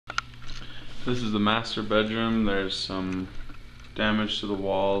This is the master bedroom. There's some damage to the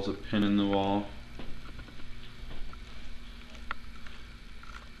walls, a pin in the wall.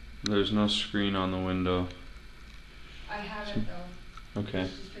 There's no screen on the window. I have it though. Okay.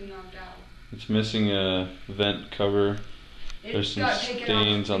 It's just been knocked out. It's missing a vent cover. There's some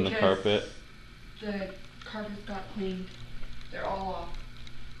stains on the carpet. The carpet got cleaned. They're all off.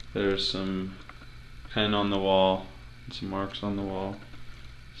 There's some pen on the wall, some marks on the wall,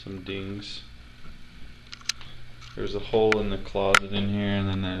 some dings. There's a hole in the closet in here, and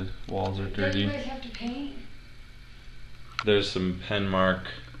then the walls are dirty. Do you guys have to paint? There's some pen mark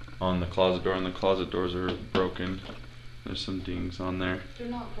on the closet door, and the closet doors are broken. There's some dings on there. They're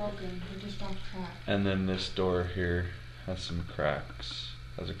not broken, they're just off track. And then this door here has some cracks.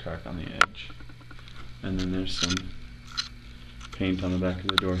 Has a crack on the edge. And then there's some paint on the back of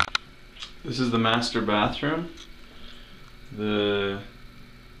the door. This is the master bathroom. The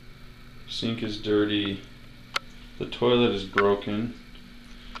sink is dirty. The toilet is broken.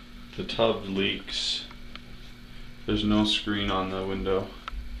 The tub leaks. There's no screen on the window.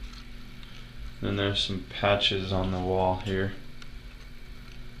 Then there's some patches on the wall here.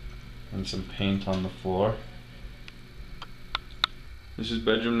 And some paint on the floor. This is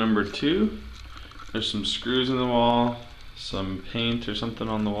bedroom number 2. There's some screws in the wall, some paint or something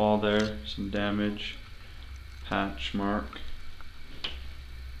on the wall there, some damage, patch mark.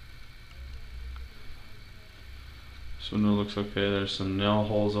 This window looks okay. There's some nail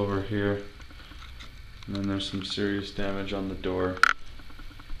holes over here. And then there's some serious damage on the door.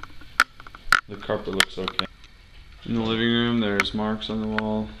 The carpet looks okay. In the living room, there's marks on the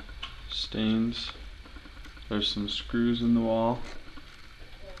wall, stains. There's some screws in the wall,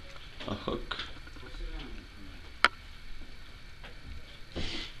 a hook.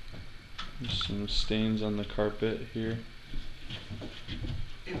 There's some stains on the carpet here.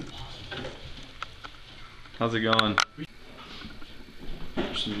 How's it going?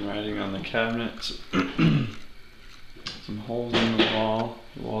 There's some writing on the cabinets. Some holes in the wall.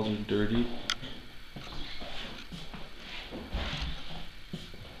 The walls are dirty.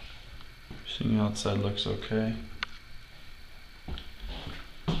 Everything outside looks okay.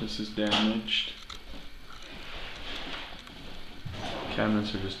 This is damaged.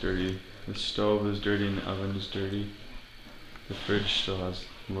 Cabinets are just dirty. The stove is dirty and the oven is dirty. The fridge still has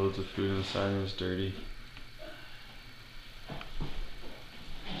loads of food inside and it's dirty.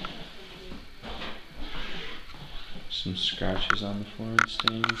 Some scratches on the floor and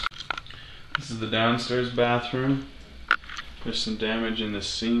stains. This is the downstairs bathroom. There's some damage in the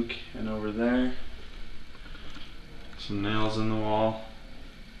sink and over there. Some nails in the wall.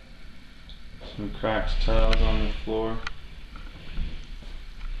 Some cracked tiles on the floor.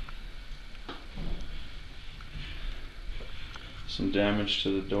 Some damage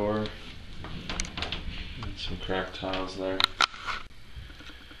to the door. And some cracked tiles there.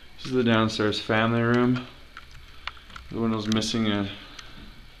 This is the downstairs family room. The window's missing a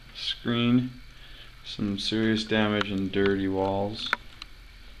screen. Some serious damage and dirty walls.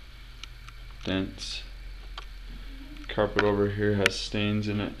 Dents. Carpet over here has stains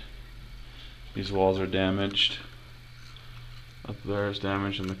in it. These walls are damaged. Up there is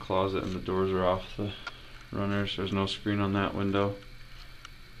damage in the closet and the doors are off the runners. There's no screen on that window.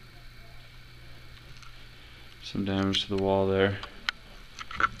 Some damage to the wall there.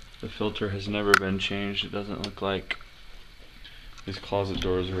 The filter has never been changed. It doesn't look like these closet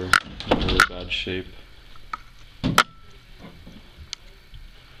doors are in really bad shape.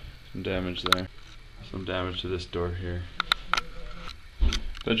 Some damage there. Some damage to this door here.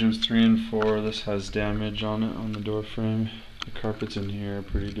 Bedrooms 3 and 4, this has damage on it on the door frame. The carpets in here are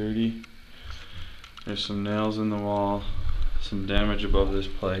pretty dirty. There's some nails in the wall, some damage above this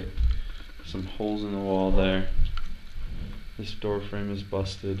plate, some holes in the wall there. This door frame is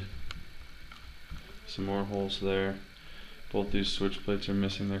busted. Some more holes there. Both these switch plates are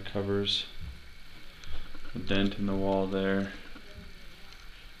missing their covers. A dent in the wall there.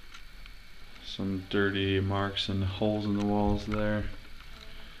 Some dirty marks and holes in the walls there.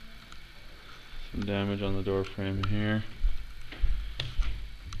 Some damage on the door frame here.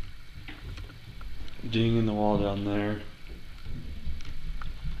 Ding in the wall down there.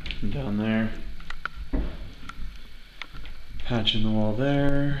 And down there. Patch in the wall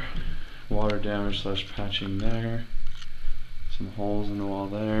there. Water damage / patching there. Some holes in the wall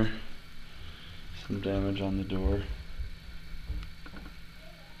there. Some damage on the door.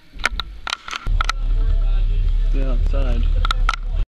 Yeah, outside.